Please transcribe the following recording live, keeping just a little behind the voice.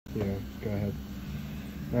Yeah, go ahead.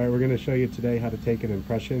 Alright, we're going to show you today how to take an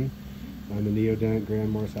impression on the Neodent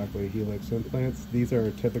Grand Morse Aqua Helix implants. These are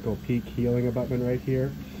a typical peak healing abutment right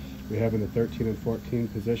here. We have in the 13 and 14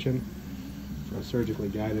 position for a surgically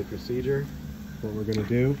guided procedure. What we're going to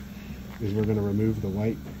do is we're going to remove the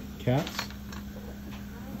white caps.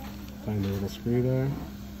 Find the little screw there.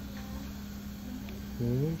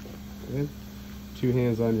 Okay, good. 2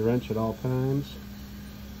 hands on your wrench at all times.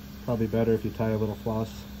 Probably better if you tie a little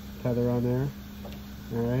floss tether on there.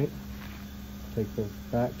 Alright, take the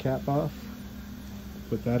back cap off,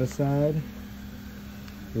 put that aside.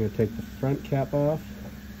 You're going to take the front cap off,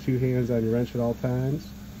 2 hands on your wrench at all times.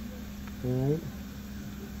 Alright,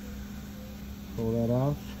 pull that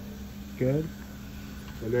off, good.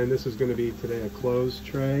 And then this is going to be today a closed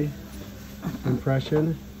tray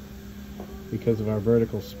impression. Because of our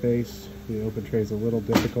vertical space, the open tray is a little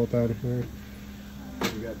difficult on here.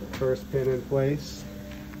 We got the first pin in place.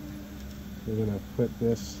 We're going to put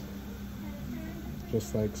this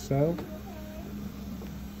just like so.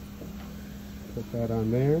 Put that on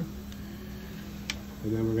there.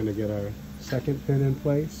 And then we're going to get our second pin in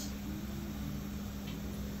place.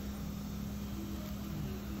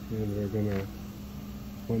 And we're going to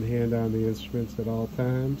one hand on the instruments at all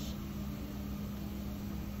times.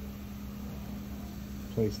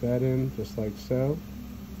 Place that in just like so.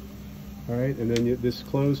 Alright, and then this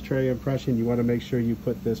closed tray impression, you want to make sure you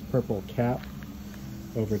put this purple cap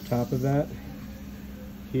over top of that,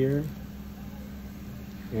 here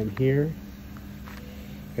and here.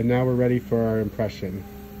 And now we're ready for our impression.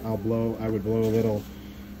 I would blow a little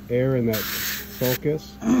air in that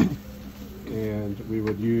sulcus, and we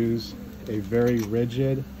would use a very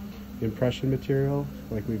rigid impression material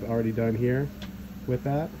like we've already done here with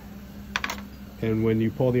that. And when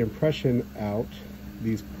you pull the impression out,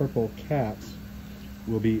 these purple caps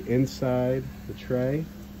will be inside the tray,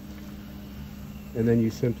 and then you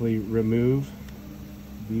simply remove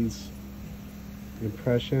these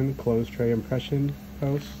closed tray impression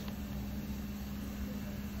posts,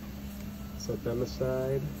 set them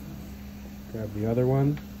aside, grab the other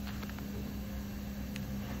one,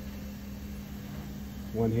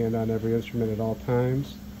 one hand on every instrument at all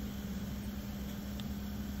times,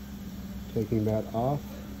 taking that off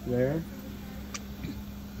there.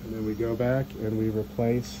 And then we go back and we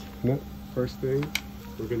replace, first thing,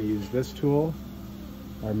 we're going to use this tool,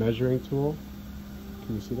 our measuring tool.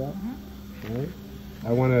 Can you see that? All right.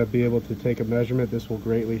 I want to be able to take a measurement. This will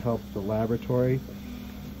greatly help the laboratory.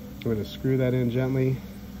 I'm going to screw that in gently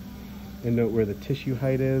and note where the tissue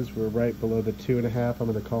height is. We're right below the 2.5.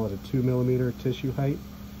 I'm going to call it a 2 millimeter tissue height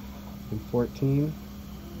in 14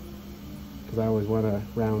 because I always want to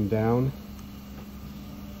round down.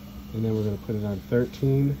 And then we're going to put it on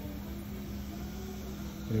 13,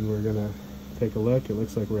 and we're going to take a look. It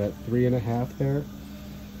looks like we're at 3.5 there.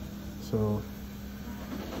 So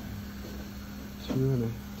 2 and a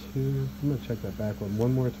 2. I'm going to check that back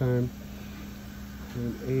one more time.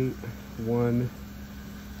 And 8, 1.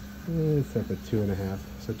 It's up at 2.5.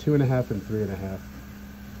 So 2.5 and 3.5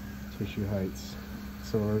 tissue heights.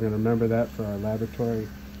 So we're going to remember that for our laboratory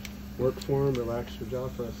work form. Relax your jaw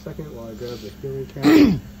for a second while I grab the healing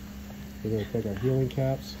cap. We're going to take our healing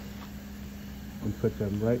caps and put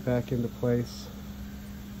them right back into place.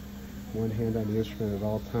 One hand on the instrument at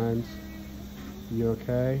all times. You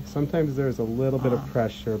okay? Sometimes there's a little bit of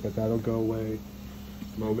pressure, but that'll go away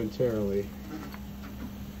momentarily.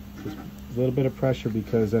 Just a little bit of pressure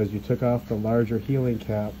because as you took off the larger healing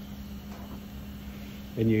cap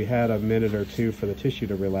and you had a minute or two for the tissue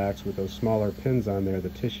to relax with those smaller pins on there, the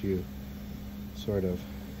tissue sort of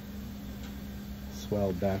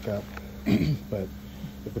swelled back up. But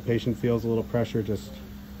if the patient feels a little pressure, just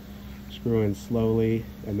screw in slowly,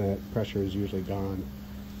 and that pressure is usually gone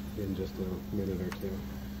in just a minute or two.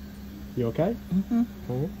 You okay? Mm-hmm.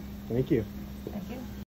 All right. Thank you.